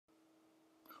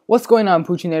What's going on,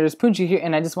 Poochinators? Poochie here,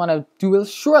 and I just want to do a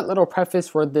short little preface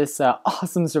for this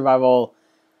awesome survival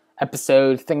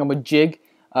episode thingamajig.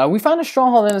 We found a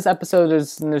stronghold in this episode,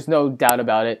 there's no doubt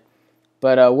about it.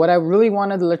 But what I really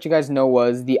wanted to let you guys know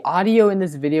was the audio in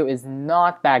this video is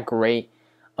not that great.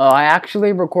 I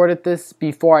actually recorded this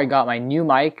before I got my new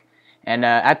mic, and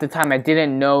at the time I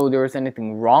didn't know there was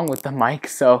anything wrong with the mic,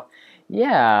 so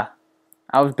yeah.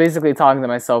 I was basically talking to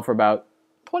myself for about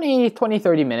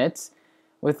 20-30 minutes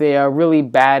with a really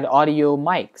bad audio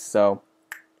mic, so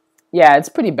yeah, it's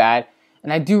pretty bad,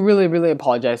 and I do really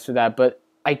apologize for that, but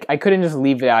I couldn't just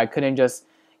leave it out. I couldn't just,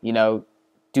 you know,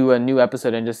 do a new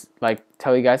episode and just like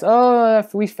tell you guys, oh,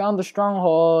 we found the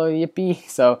stronghold, yippee.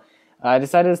 So I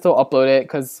decided to still upload it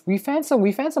because we found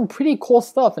some pretty cool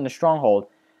stuff in the stronghold.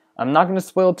 I'm not going to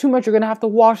spoil too much. You're going to have to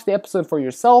watch the episode for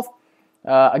yourself.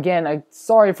 Again, I'm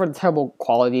sorry for the terrible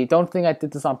quality. Don't think I did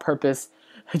this on purpose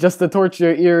just to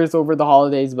torture your ears over the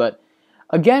holidays. But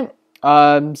again,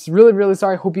 I'm really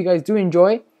sorry. Hope you guys do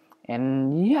enjoy.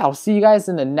 And yeah, I'll see you guys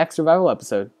in the next survival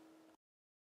episode.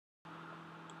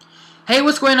 Hey,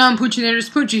 what's going on, Poochinators?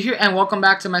 Poochie here, and welcome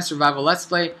back to my survival Let's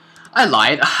Play. I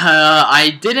lied.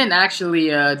 I didn't actually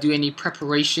do any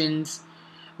preparations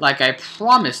like I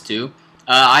promised to.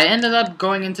 I ended up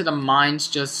going into the mines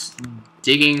just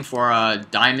digging for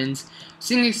diamonds,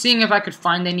 seeing if I could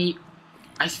find any.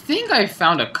 I think I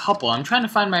found a couple. I'm trying to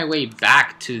find my way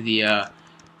back to the,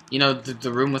 you know,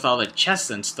 the room with all the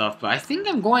chests and stuff. But I think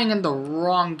I'm going in the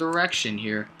wrong direction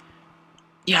here.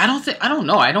 Yeah, I don't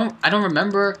know. I don't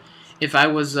remember if I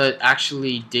was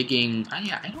actually digging.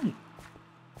 Yeah, I don't.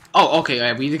 Oh, okay.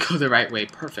 Yeah, we did go the right way.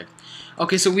 Perfect.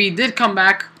 Okay, so we did come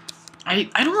back. I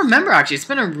don't remember, actually. It's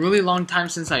been a really long time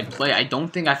since I played. I don't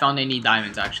think I found any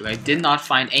diamonds, actually. I did not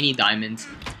find any diamonds.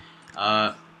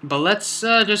 But let's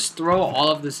just throw all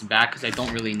of this back because I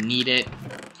don't really need it.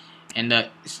 And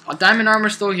diamond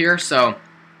armor's still here, so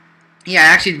yeah, I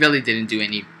actually really didn't do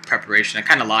any preparation. I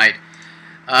kind of lied.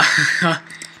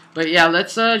 But yeah,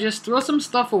 let's just throw some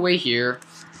stuff away here.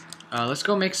 Let's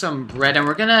go make some bread, and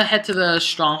we're gonna head to the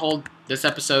stronghold this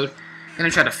episode. Gonna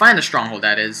try to find the stronghold,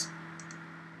 that is.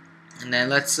 And then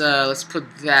let's put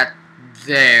that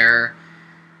there.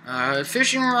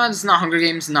 Fishing rods, not Hunger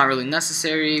Games, not really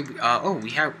necessary. Oh,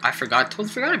 totally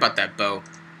forgot about that bow.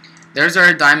 There's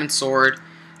our diamond sword.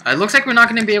 It looks like we're not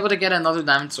going to be able to get another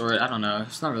diamond sword. I don't know.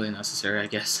 It's not really necessary, I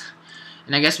guess.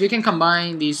 And I guess we can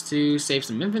combine these two, save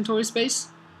some inventory space.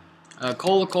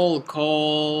 Coal.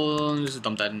 Just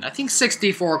dump that in. I think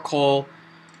 64 coal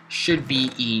should be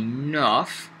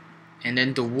enough. And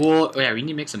then the wool. Oh yeah, we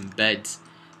need to make some beds.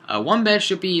 One bed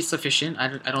should be sufficient.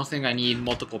 I don't think I need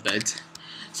multiple beds.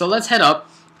 So let's head up.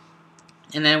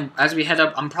 And then as we head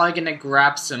up, I'm probably going to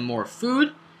grab some more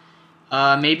food.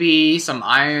 Maybe some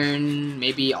iron.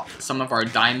 Maybe some of our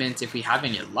diamonds if we have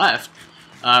any left.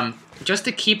 Just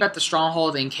to keep at the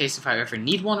stronghold in case if I ever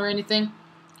need one or anything.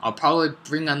 I'll probably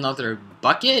bring another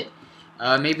bucket.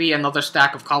 Maybe another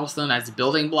stack of cobblestone as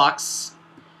building blocks.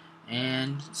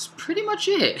 And that's pretty much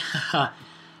it.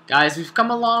 Guys, we've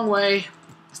come a long way.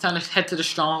 It's time to head to the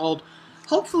stronghold.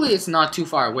 Hopefully it's not too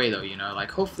far away though, you know,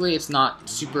 like hopefully it's not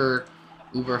super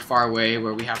uber far away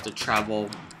where we have to travel,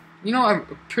 you know, a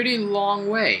pretty long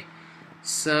way.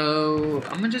 So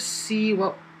I'm gonna just see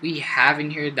what we have in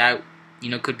here that, you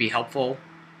know, could be helpful.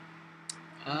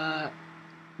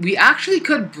 We actually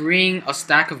could bring a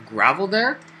stack of gravel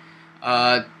there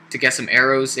to get some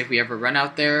arrows if we ever run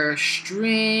out there.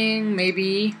 String,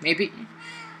 maybe.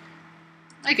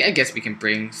 I guess we can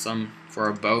bring some for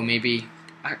a bow, maybe.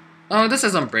 Oh, this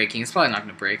isn't breaking. It's probably not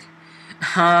going to break.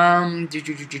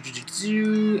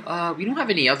 We don't have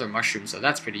any other mushrooms, so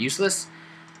that's pretty useless.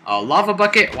 Lava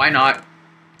bucket, why not?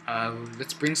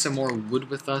 Let's bring some more wood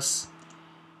with us.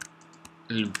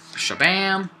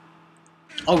 Shabam.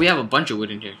 Oh, we have a bunch of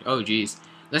wood in here. Oh, jeez.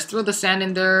 Let's throw the sand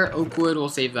in there. Oak wood, we'll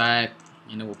save that.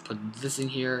 You know, we'll put this in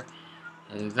here.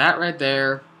 That right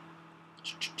there.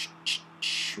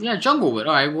 Yeah, jungle wood.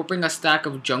 Alright, we'll bring a stack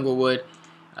of jungle wood.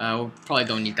 We probably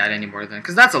don't need that anymore then,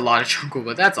 because that's a lot of jungle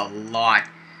wood. That's a lot.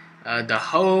 The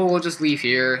hoe we'll just leave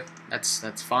here.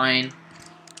 That's fine.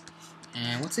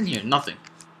 And what's in here? Nothing.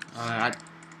 Oh,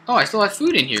 I still have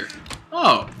food in here.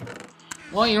 Oh.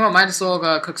 Well, you know what? Might as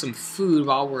well cook some food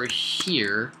while we're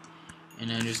here. And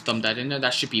then just dump that in there.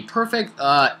 That should be perfect.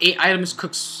 8 items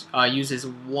uses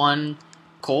 1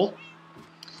 coal.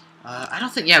 I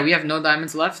don't think... Yeah, we have no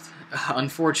diamonds left.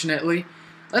 Unfortunately.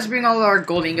 Let's bring all our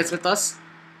gold ingots with us.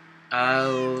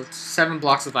 7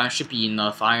 blocks of iron should be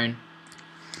enough iron.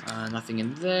 Nothing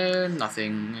in there.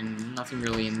 Nothing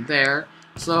really in there.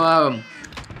 So,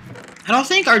 I don't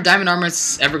think our diamond armor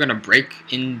is ever gonna break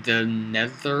in the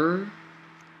nether.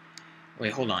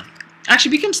 Wait, hold on.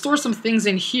 Actually, we can store some things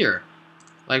in here.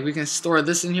 Like, we can store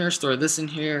this in here, store this in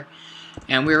here.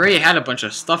 And we already had a bunch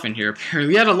of stuff in here.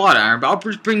 We had a lot of iron, but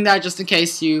I'll bring that just in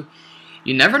case you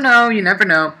never know, you never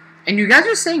know. And you guys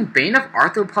are saying Bane of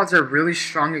Arthropods are really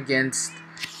strong against...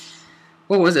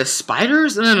 What was it?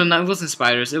 Spiders? No, it wasn't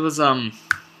spiders. It was,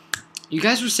 you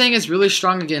guys were saying it's really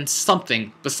strong against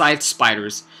something besides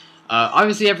spiders.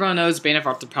 Obviously, everyone knows Bane of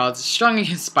Arthropods is strong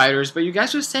against spiders, but you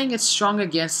guys were saying it's strong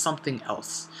against something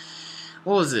else.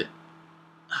 What was it?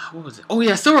 What was it? Oh,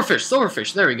 yeah, silverfish.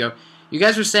 Silverfish. There we go. You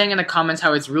guys were saying in the comments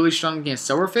how it's really strong against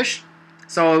silverfish.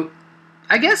 So,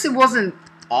 I guess it wasn't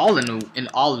all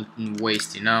in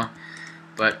waste, you know?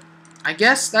 But I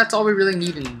guess that's all we really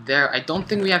need in there. I don't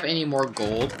think we have any more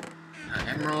gold.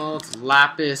 Emerald,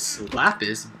 lapis, blah.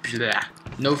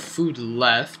 No food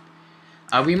left.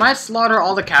 We might slaughter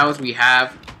all the cows we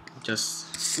have.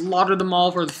 Just slaughter them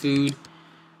all for the food.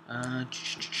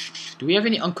 Do we have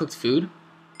any uncooked food?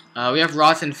 We have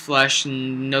rotten flesh.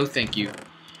 No, thank you.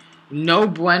 No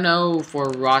bueno for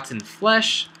rotten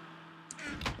flesh.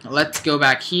 Let's go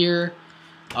back here.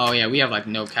 Oh yeah, we have like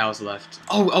no cows left.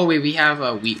 Oh wait, we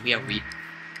have wheat. We have wheat.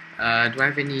 Do I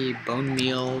have any bone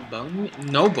meal?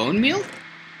 No bone meal?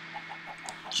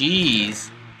 Jeez.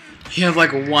 We have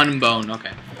like one bone.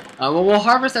 Okay. Well, we'll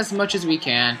harvest as much as we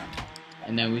can,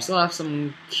 and then we still have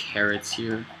some carrots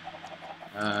here.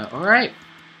 All right.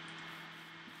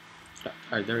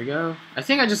 Alright, there we go. I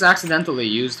think I just accidentally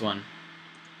used one.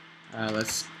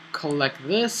 Let's collect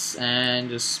this and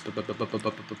just... I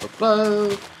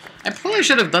probably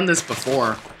should have done this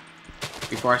before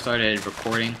I started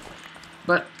recording.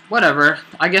 But, whatever.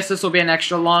 I guess this will be an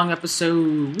extra long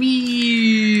episode.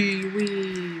 Wee.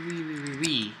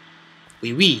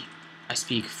 I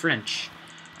speak French.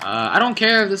 I don't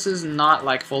care if this is not,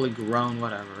 like, fully grown,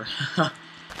 whatever.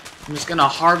 I'm just gonna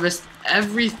harvest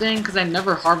everything, because I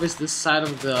never harvest this side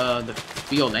of the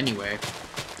field anyway.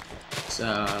 So,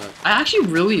 I actually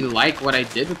really like what I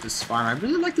did with this farm. I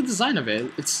really like the design of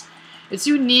it. It's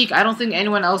unique. I don't think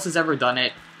anyone else has ever done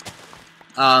it.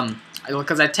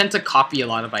 Because I tend to copy a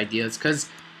lot of ideas, because,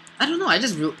 I don't know, I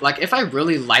just, like, if I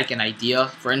really like an idea,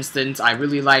 for instance, I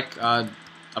really like a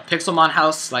Pixelmon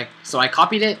house, like, so I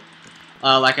copied it,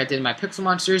 like I did in my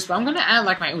Pixelmon series, but I'm gonna add,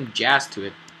 like, my own jazz to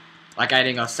it. Like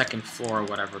adding a second floor or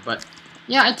whatever. But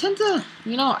yeah, I tend to,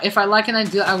 you know, if I like an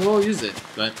idea, I will use it.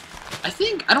 But I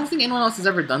don't think anyone else has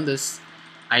ever done this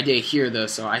idea here though,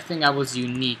 so I think I was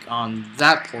unique on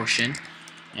that portion.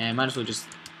 And might as well just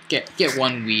get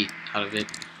one wheat out of it.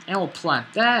 And we'll plant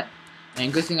that.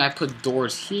 And good thing I put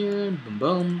doors here. Boom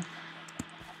boom.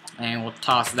 And we'll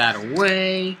toss that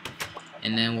away.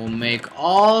 And then we'll make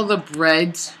all the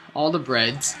breads.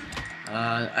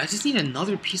 I just need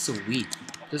another piece of wheat.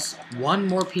 Just one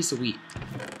more piece of wheat.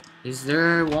 Is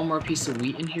there one more piece of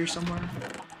wheat in here somewhere?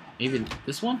 Maybe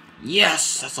this one?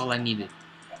 Yes! That's all I needed.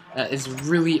 That is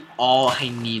really all I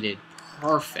needed.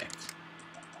 Perfect.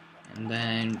 And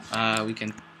then we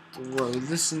can throw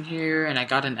this in here. And I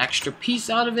got an extra piece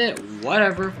out of it.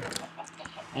 Whatever.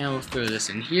 And we'll throw this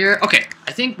in here. Okay,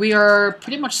 I think we are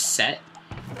pretty much set.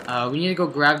 We need to go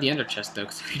grab the ender chest though,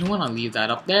 because we don't want to leave that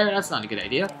up there. That's not a good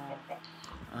idea.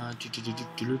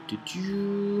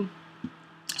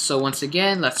 So once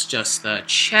again, let's just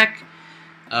check.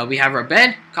 We have our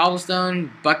bed,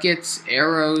 cobblestone, buckets,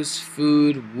 arrows,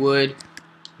 food, wood,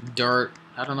 dirt.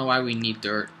 I don't know why we need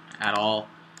dirt at all.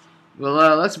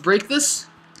 Well, let's break this.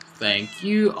 Thank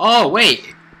you. Oh,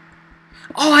 wait.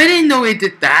 Oh, I didn't know it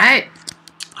did that.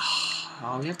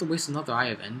 Oh, we have to waste another Eye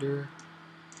of Ender.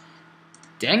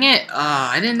 Dang it.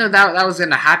 I didn't know that was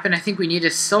going to happen. I think we need a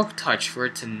Silk Touch for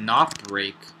it to not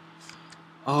break.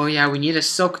 Oh, yeah, we need a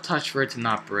Silk Touch for it to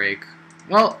not break.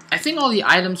 Well, I think all the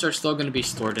items are still going to be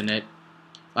stored in it.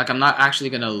 Like, I'm not actually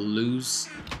going to lose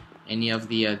any of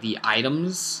the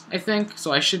items, I think.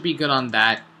 So I should be good on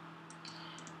that.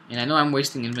 And I know I'm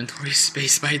wasting inventory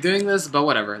space by doing this, but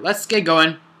whatever. Let's get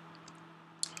going.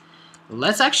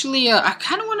 Let's actually, I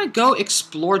kind of want to go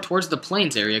explore towards the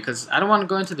plains area, because I don't want to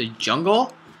go into the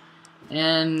jungle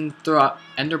and throw out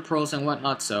ender pearls and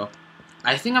whatnot, so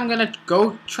I think I'm going to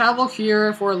go travel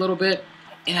here for a little bit,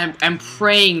 and I'm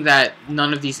praying that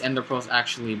none of these ender pearls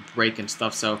actually break and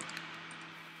stuff, so,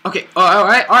 okay,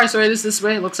 alright, so it is this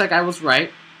way, looks like I was right,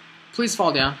 please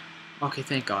fall down, okay,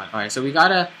 thank God, alright, so we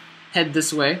gotta head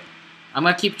this way, I'm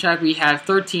going to keep track, we had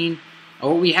 13,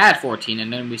 oh, we had 14,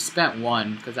 and then we spent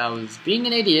 1, because I was being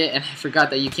an idiot, and I forgot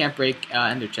that you can't break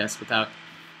ender chests without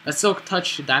a Silk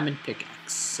Touch diamond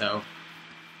pickaxe, so,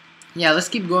 yeah, let's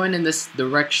keep going in this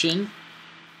direction,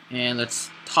 and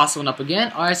let's toss one up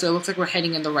again. Alright, so it looks like we're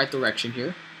heading in the right direction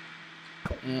here.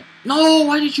 No,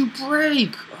 why did you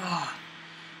break? Oh.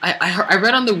 I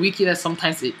read on the wiki that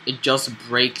sometimes it just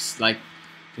breaks. Like,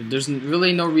 there's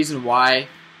really no reason why.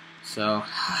 So,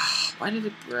 why did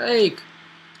it break?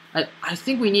 I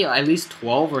think we need at least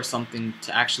 12 or something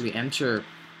to actually enter,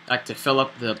 like to fill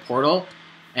up the portal.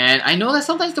 And I know that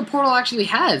sometimes the portal actually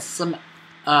has some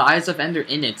Eyes of Ender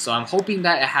in it. So I'm hoping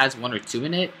that it has 1 or 2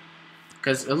 in it.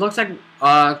 Because it looks like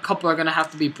a couple are going to have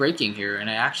to be breaking here. And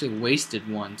I actually wasted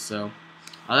one. So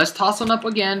let's toss one up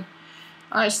again.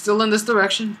 Alright, still in this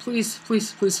direction. Please,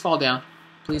 please, please fall down.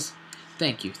 Please.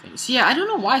 Thank you. Thank you. See, yeah, I don't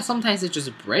know why sometimes it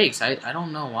just breaks. I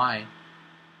don't know why.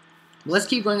 Let's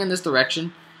keep going in this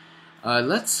direction.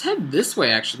 Let's head this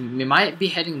way, actually. We might be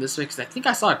heading this way because I think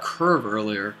I saw a curve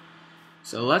earlier.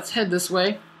 So let's head this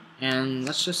way. And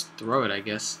let's just throw it, I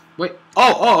guess. Wait.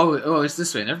 Oh, it's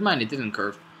this way. Never mind, it didn't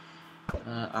curve.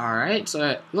 Alright, so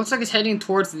it looks like it's heading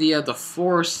towards the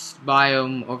forest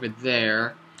biome over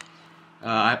there.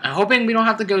 I'm hoping we don't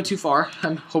have to go too far.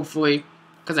 Hopefully,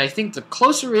 because I think the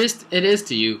closer it is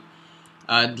to you,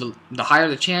 the higher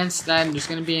the chance that there's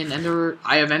going to be an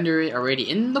Eye of Ender already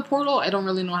in the portal. I don't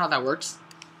really know how that works.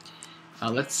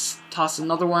 Let's toss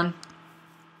another one.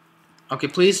 Okay,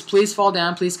 please fall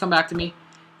down. Please come back to me.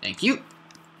 Thank you.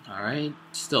 Alright,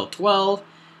 still 12.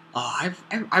 Oh,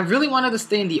 I really wanted to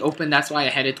stay in the open. That's why I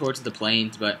headed towards the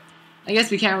plains, but I guess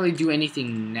we can't really do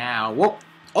anything now. Whoa.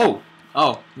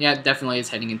 Oh, yeah, definitely it's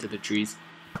heading into the trees.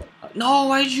 No,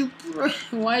 why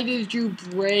did you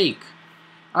break?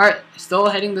 Alright, still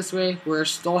heading this way. We're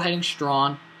still heading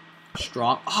strong.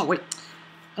 Oh, wait.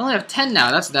 I only have 10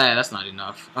 now. That's not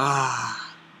enough.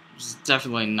 Just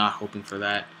definitely not hoping for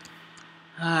that.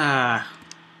 Alright,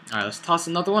 let's toss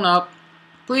another one up.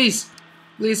 Please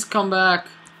come back.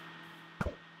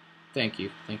 Thank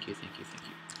you.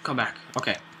 Come back.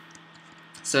 Okay.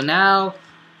 So now,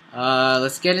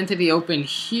 let's get into the open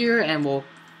here, and we'll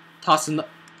toss in the...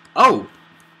 Oh!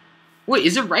 Wait,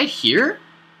 is it right here?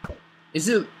 Is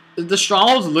it... The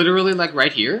stronghold's literally, like,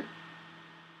 right here?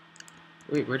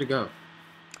 Wait, where'd it go?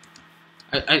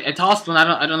 I tossed one,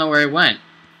 I don't know where it went.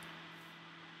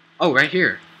 Oh, right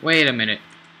here. Wait a minute.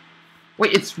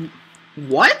 Wait, it's...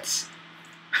 What?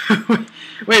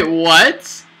 Wait,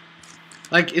 what?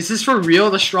 Like, is this for real?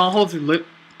 The stronghold's Oh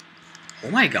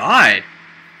my god.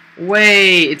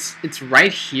 Wait, it's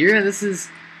right here? This is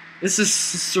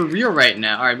surreal right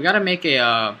now. Alright, we gotta make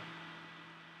a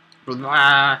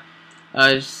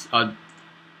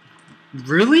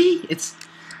really?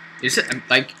 Is it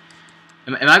like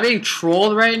am I being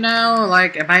trolled right now?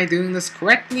 Like, am I doing this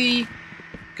correctly?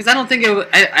 Because I don't think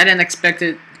I didn't expect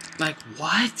it. Like,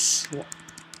 what?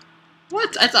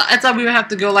 What? I thought we would have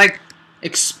to go like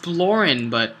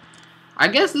exploring, but I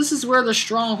guess this is where the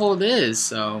stronghold is.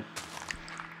 So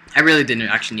I really didn't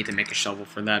actually need to make a shovel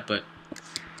for that, but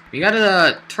we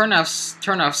gotta turn our sound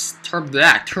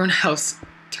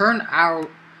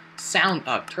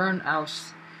up.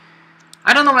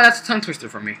 I don't know why that's a tongue twister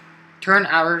for me. Forget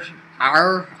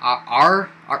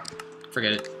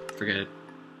it.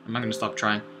 I'm not gonna stop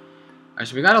trying. Alright,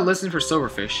 so we gotta listen for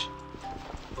silverfish.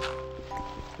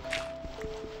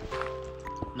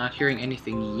 Not hearing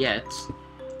anything yet,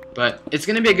 but it's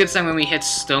gonna be a good sign when we hit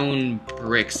stone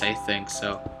bricks, I think.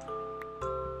 So,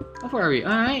 how far are we?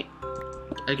 Alright,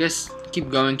 I guess keep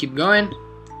going.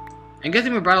 I'm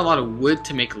guessing we brought a lot of wood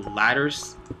to make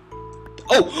ladders.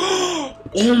 Oh!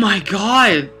 Oh my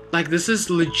god! Like, this is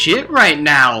legit right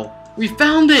now! We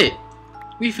found it!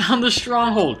 We found the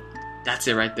stronghold! That's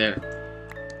it right there.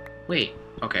 Wait,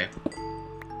 okay.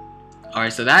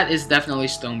 Alright, so that is definitely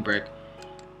stone brick.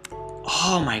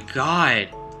 Oh my god!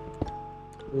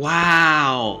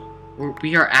 Wow!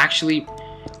 We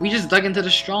just dug into the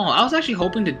stronghold. I was actually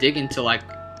hoping to dig into, like,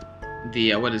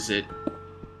 the, what is it?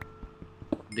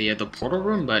 The portal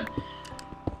room, but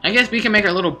I guess we can make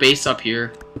our little base up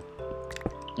here.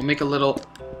 We'll make a little...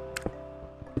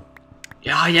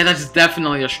 Yeah, that's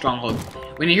definitely a stronghold.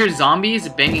 When you hear zombies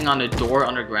banging on the door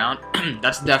underground,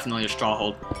 that's definitely a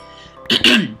stronghold.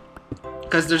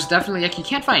 Because there's definitely, like, you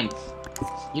can't find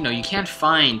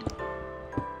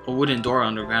a wooden door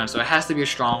underground, so it has to be a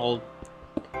stronghold.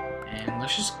 And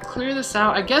let's just clear this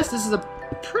out. I guess this is a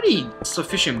pretty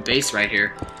sufficient base right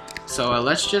here. So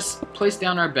let's just place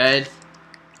down our bed,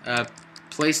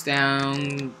 place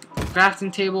down the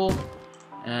crafting table,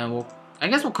 and I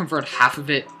guess we'll convert half of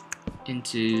it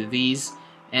into these,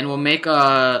 and we'll make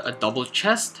a double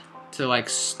chest to like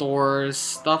store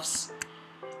stuffs.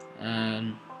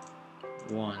 And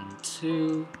 1,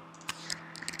 2,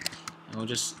 and we'll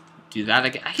just do that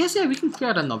again. I guess, yeah, we can clear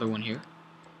out another one here.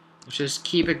 Let's just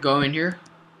keep it going here.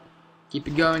 Keep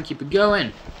it going, keep it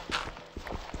going.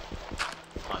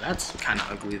 Oh, that's kind of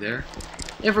ugly there.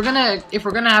 If we're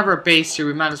gonna have our base here,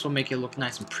 we might as well make it look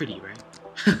nice and pretty, right?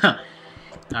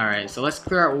 Alright, so let's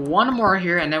clear out one more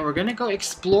here, and then we're gonna go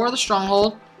explore the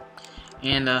stronghold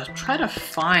and try to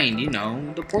find, you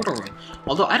know, the portal room.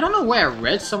 Although I don't know where I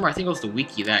read somewhere, I think it was the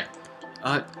wiki, that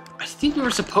I think we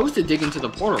were supposed to dig into the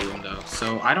portal room though,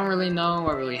 so I don't really know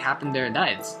what really happened there.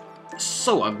 That is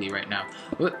so ugly right now.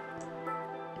 What?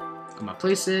 Come on,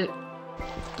 place it.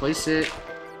 Place it.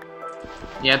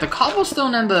 Yeah, the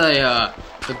cobblestone and the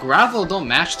gravel don't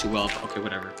match too well. Okay,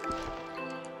 whatever.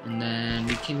 And then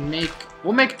we can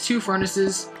we'll make 2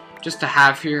 furnaces just to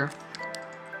have here.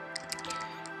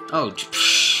 Oh,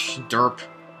 derp.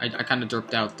 I kind of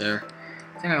derped out there.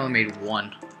 I think I only made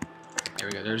 1. There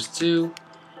we go, there's 2.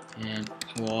 And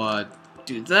we'll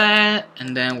do that.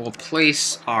 And then we'll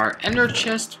place our ender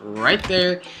chest right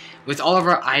there with all of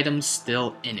our items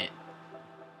still in it.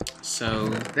 So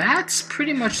that's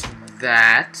pretty much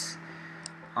that.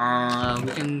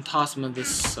 We can toss some of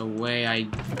this away, I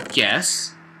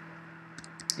guess.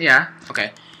 Yeah,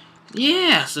 okay.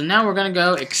 Yeah, so now we're gonna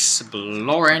go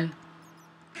exploring.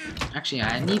 Actually,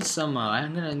 I need some,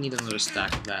 I'm gonna need another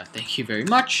stack of that. Thank you very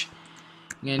much.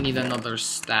 I'm gonna need another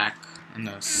stack and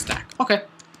a stack. Okay.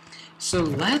 So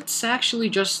let's actually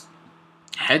just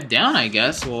head down, I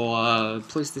guess. We'll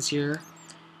place this here.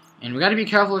 And we gotta be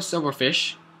careful with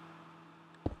silverfish.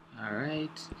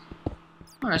 Alright.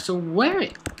 Alright, so where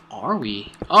are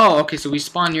we? Oh, okay, so we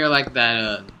spawned near like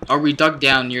that, or we dug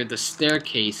down near the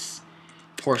staircase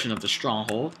portion of the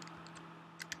stronghold.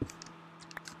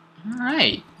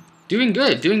 Alright. Doing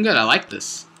good, doing good. I like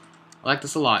this. I like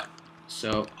this a lot.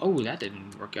 So, oh, that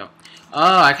didn't work out.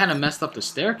 Oh, I kind of messed up the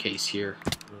staircase here.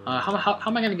 How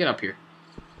am I going to get up here?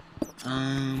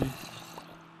 Oh,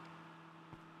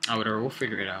 whatever, we'll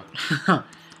figure it out.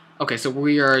 Okay, so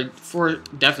we are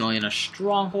definitely in a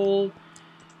stronghold.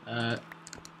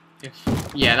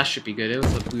 Yeah, that should be good. It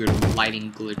was a weird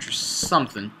lighting glitch or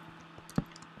something.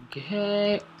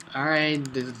 Okay, alright,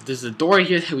 there's a door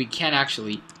here that we can't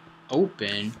actually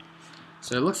open.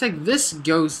 So it looks like this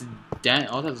goes down.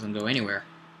 Oh, that doesn't go anywhere.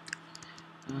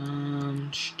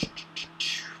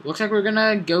 Looks like we're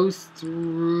gonna go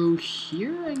through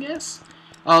here, I guess.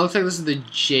 Oh, looks like this is the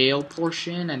jail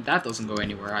portion, and that doesn't go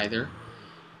anywhere either.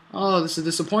 Oh, this is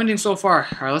disappointing so far.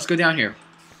 Alright, let's go down here.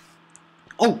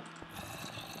 Oh!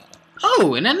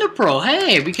 Oh, an ender pearl.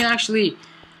 Hey, we can actually...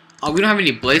 Oh, we don't have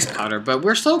any blaze powder, but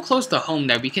we're so close to home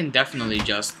that we can definitely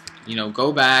just, you know,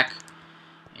 go back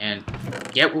and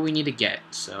get what we need to get.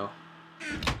 So,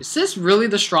 is this really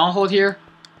the stronghold here?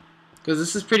 Because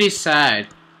this is pretty sad.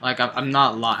 Like, I'm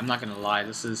not gonna lie.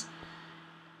 This is...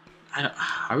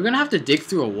 are we gonna have to dig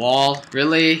through a wall?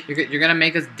 Really? You're gonna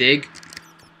make us dig?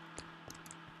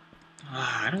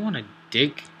 I don't want to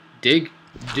dig.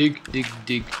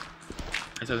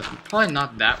 I thought probably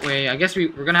not that way. I guess we're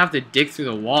gonna have to dig through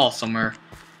the wall somewhere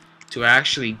to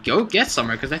actually go get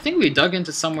somewhere. Because I think we dug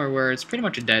into somewhere where it's pretty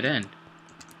much a dead end.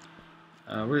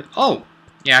 Oh!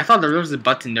 Yeah, I thought there was a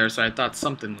button there, so I thought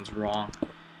something was wrong.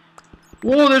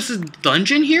 Whoa, there's a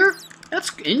dungeon here?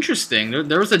 That's interesting.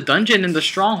 There was a dungeon in the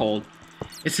stronghold.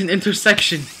 It's an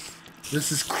intersection.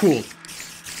 This is cool.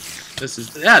 This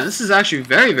is actually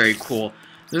very, very cool.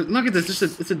 Look at this.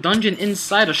 It's a dungeon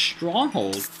inside a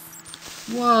stronghold.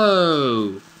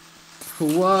 Whoa.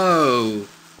 Whoa.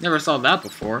 Never saw that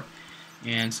before.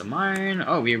 And some iron.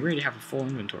 Oh, we already have a full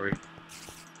inventory.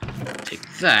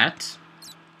 Take that.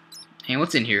 And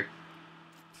what's in here?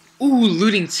 Ooh,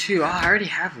 looting 2. Oh, I already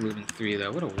have looting 3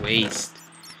 though. What a waste.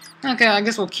 Okay, I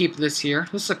guess we'll keep this here.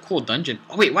 This is a cool dungeon.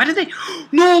 Oh wait, why did they...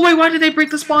 No, wait, why did they break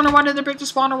the spawner? Why did they break the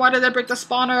spawner? Why did they break the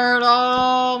spawner?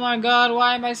 Oh my god,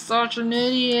 why am I such an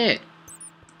idiot?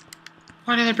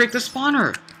 Why did they break the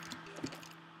spawner?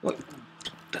 What?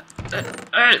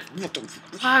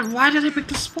 Why did they break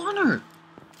the spawner?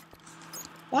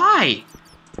 Why?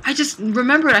 I just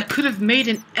remembered I could have made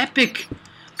an epic...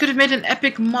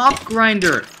 mob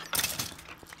grinder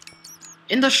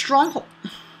in the stronghold,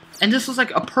 and this was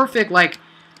like a perfect like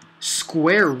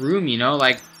square room, you know.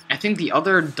 Like I think the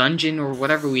other dungeon or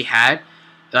whatever we had,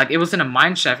 like it was in a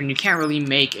mine shaft, and you can't really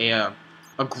make a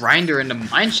grinder in the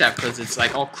mine shaft because it's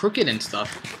like all crooked and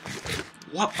stuff.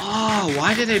 What? Oh,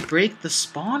 why did I break the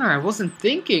spawner? I wasn't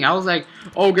thinking. I was like,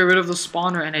 oh, get rid of the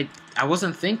spawner, and I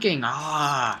wasn't thinking.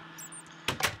 Ah.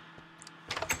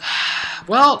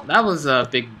 Well, that was a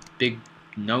big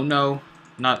no-no.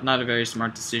 Not a very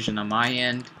smart decision on my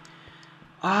end.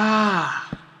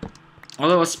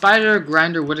 Although a spider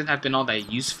grinder wouldn't have been all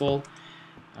that useful.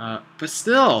 But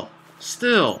still.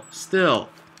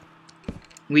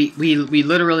 We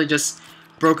literally just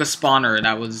broke a spawner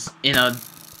that was in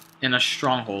a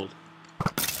stronghold.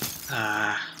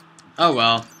 Oh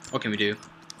well. What can we do?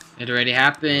 It already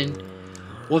happened.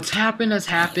 What's happened has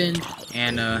happened,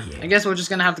 and I guess we're just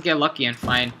gonna have to get lucky and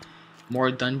find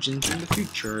more dungeons in the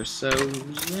future. So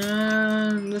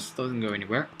this doesn't go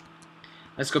anywhere.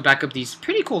 Let's go back up these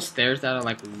pretty cool stairs that are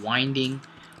like a winding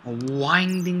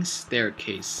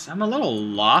staircase. I'm a little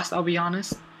lost, I'll be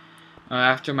honest.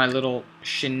 After my little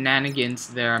shenanigans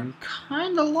there, I'm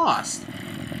kind of lost.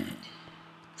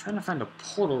 Trying to find a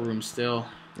portal room still.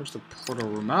 Where's the portal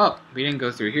room? Oh, we didn't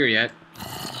go through here yet.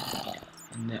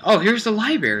 And then, oh, here's the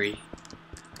library.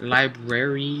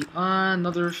 Library.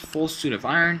 Another full suit of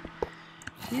iron.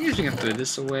 We can throw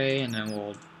this away, and then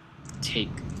we'll take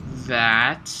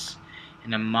that.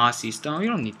 And a mossy stone. We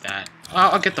don't need that.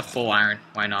 I'll get the full iron.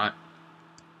 Why not?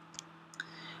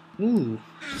 Ooh.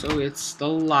 So it's the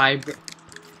library.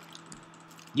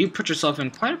 You put yourself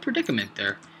in quite a predicament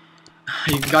there.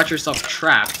 You got yourself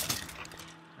trapped.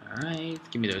 Alright.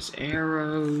 Give me those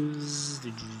arrows.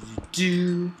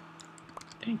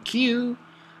 Thank you.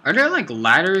 Are there like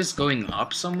ladders going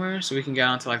up somewhere so we can get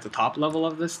onto like the top level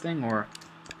of this thing? Or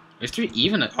is there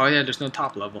even a... Oh yeah, there's no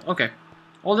top level. Okay.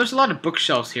 Well, there's a lot of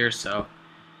bookshelves here, so...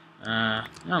 I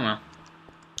don't know.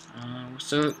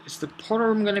 So, is the portal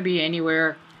room going to be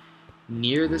anywhere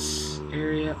near this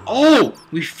area? Oh!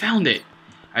 We found it!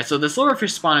 Alright, so the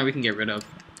silverfish spawner we can get rid of.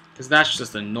 Because that's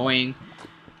just annoying.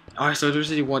 Alright, so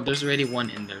there's already one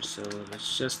in there. So,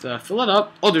 let's just fill it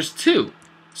up. Oh, there's two!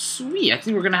 Sweet! I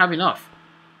think we're going to have enough.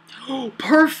 Oh,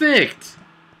 perfect!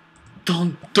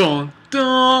 Dun dun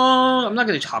dun! I'm not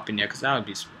going to hop in yet, because that would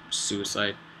be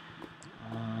suicide.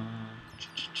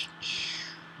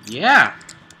 Yeah,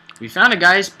 we found it,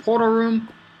 guys. Portal room.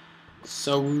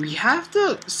 So we have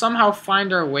to somehow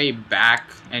find our way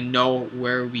back and know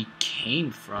where we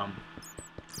came from.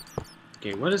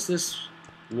 Okay, what is this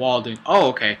wall doing? Oh,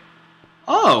 okay.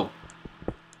 Oh,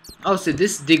 so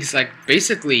this digs like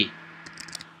basically.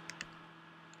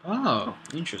 Oh,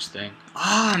 interesting.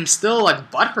 I'm still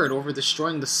like butthurt over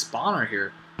destroying the spawner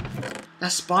here.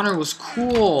 That spawner was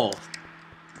cool.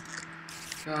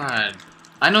 God.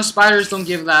 I know spiders don't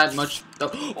give that much.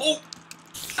 Oh,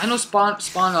 I know spawn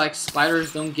like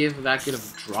spiders don't give that good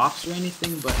of drops or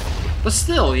anything, but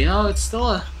still, you know, it's still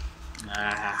a.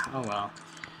 Oh well.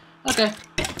 Okay,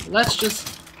 let's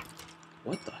just.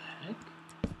 What the heck?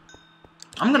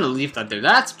 I'm gonna leave that there.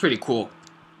 That's pretty cool.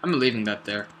 I'm leaving that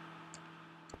there.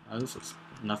 Oh, this is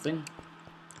nothing.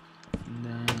 And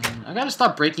then I gotta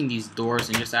stop breaking these doors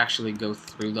and just actually go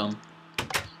through them.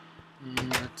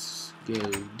 And let's go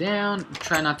down.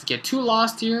 Try not to get too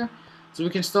lost here, so we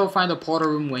can still find a portal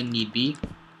room when need be.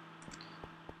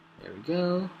 There we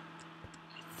go.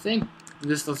 I think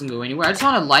this doesn't go anywhere. I just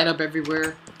want to light up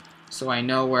everywhere, so I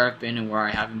know where I've been and where I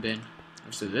haven't been.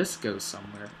 So this goes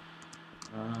somewhere.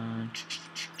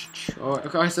 Oh,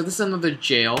 okay, so this is another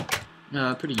jail.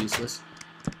 Pretty useless.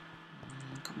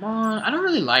 Come on. I don't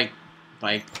really like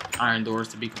iron doors,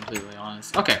 to be completely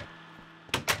honest. Okay.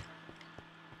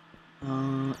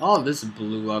 All this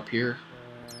blew up here.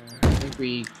 I think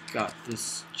we got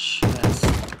this chest.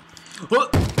 Oh,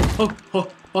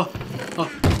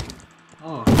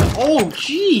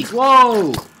 jeez!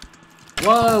 Whoa!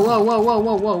 Whoa!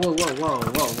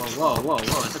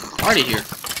 It's like a party here.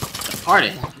 It's a party.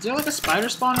 Is there like a spider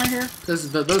spawn right here?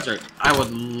 Because those are. I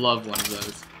would love one of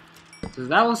those. Because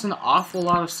that was an awful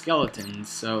lot of skeletons.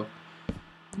 So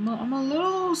I'm a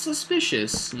little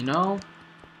suspicious, you know.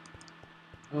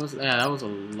 That was a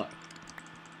lot.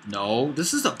 No,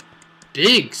 this is a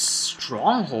big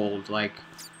stronghold. Like,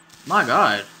 my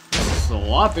God, this is a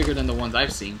lot bigger than the ones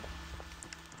I've seen.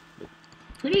 But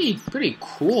pretty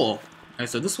cool. Alright,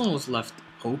 so this one was left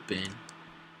open.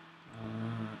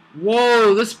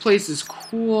 Whoa, this place is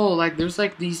cool. Like, there's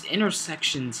like these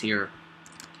intersections here.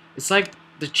 It's like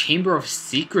the Chamber of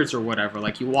Secrets or whatever.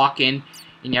 Like, you walk in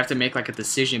and you have to make like a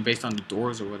decision based on the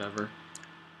doors or whatever.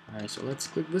 Alright, so let's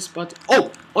click this button.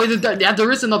 Oh, yeah, there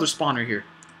is another spawner here.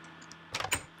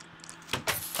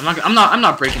 I'm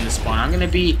not breaking this spawner. I'm gonna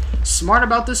be smart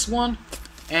about this one,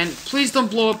 and please don't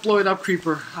blow it up,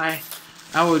 creeper. I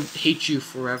would hate you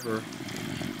forever.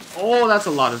 Oh, that's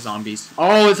a lot of zombies.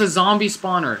 Oh, it's a zombie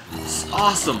spawner. It's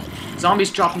awesome.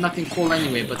 Zombies drop nothing cool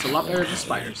anyway, but it's a lot better than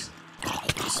spiders.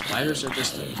 The spiders are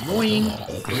just annoying.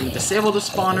 We're gonna disable the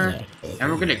spawner, and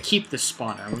we're gonna keep the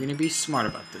spawner. We're gonna be smart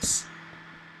about this.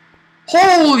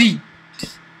 Holy!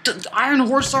 Iron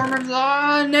horse armor,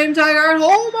 name tag iron.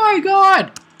 Oh my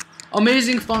God!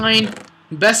 Amazing find,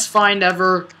 best find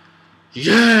ever.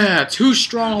 Yeah, 2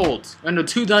 strongholds, no,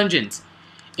 2 dungeons,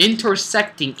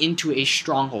 intersecting into a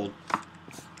stronghold.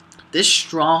 This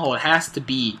stronghold has to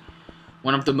be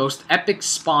one of the most epic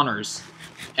spawners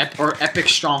or epic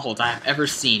strongholds I have ever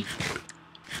seen.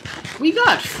 We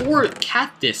got 4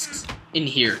 cat discs in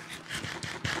here.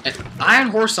 Iron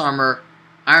horse armor,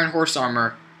 and iron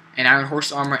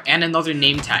horse armor, and another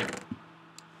name tag.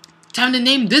 Time to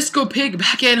name Disco Pig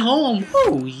back at home.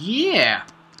 Oh yeah,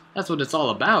 that's what it's all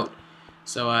about.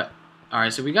 So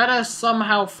alright, so we gotta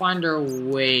somehow find our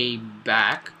way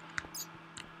back.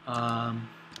 Oh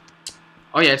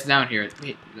yeah, it's down here.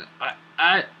 Wait,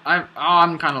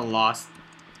 I'm kind of lost.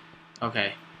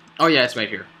 Okay. Oh yeah, it's right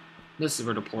here. This is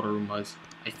where the portal room was.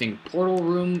 I think portal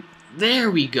room.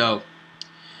 There we go.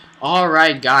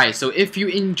 Alright guys, so if you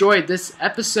enjoyed this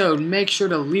episode, make sure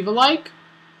to leave a like.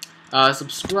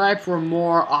 Subscribe for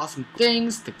more awesome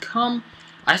things to come.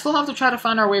 I still have to try to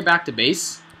find our way back to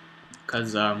base.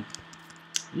 Because,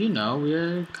 you know,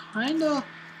 we're kinda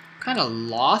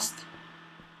lost.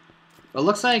 But it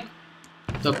looks like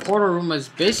the portal room is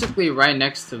basically right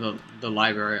next to the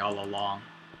library all along.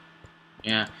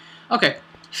 Yeah. Okay.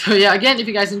 So yeah, again, if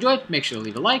you guys enjoyed, make sure to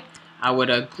leave a like. I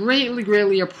would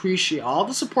greatly appreciate all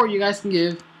the support you guys can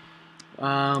give.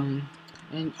 And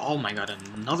oh my god,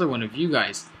 another one of you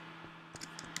guys.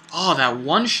 Oh, that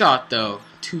one shot though,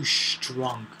 too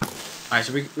strong. Alright,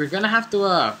 so we're gonna have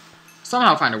to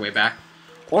somehow find our way back.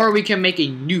 Or we can make a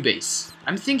new base.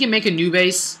 I'm thinking make a new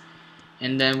base,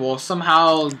 and then we'll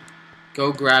somehow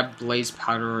go grab blaze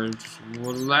powder or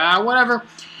whatever.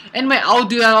 Anyway, I'll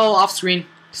do that all off screen.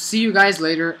 See you guys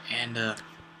later, and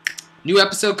new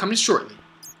episode coming shortly.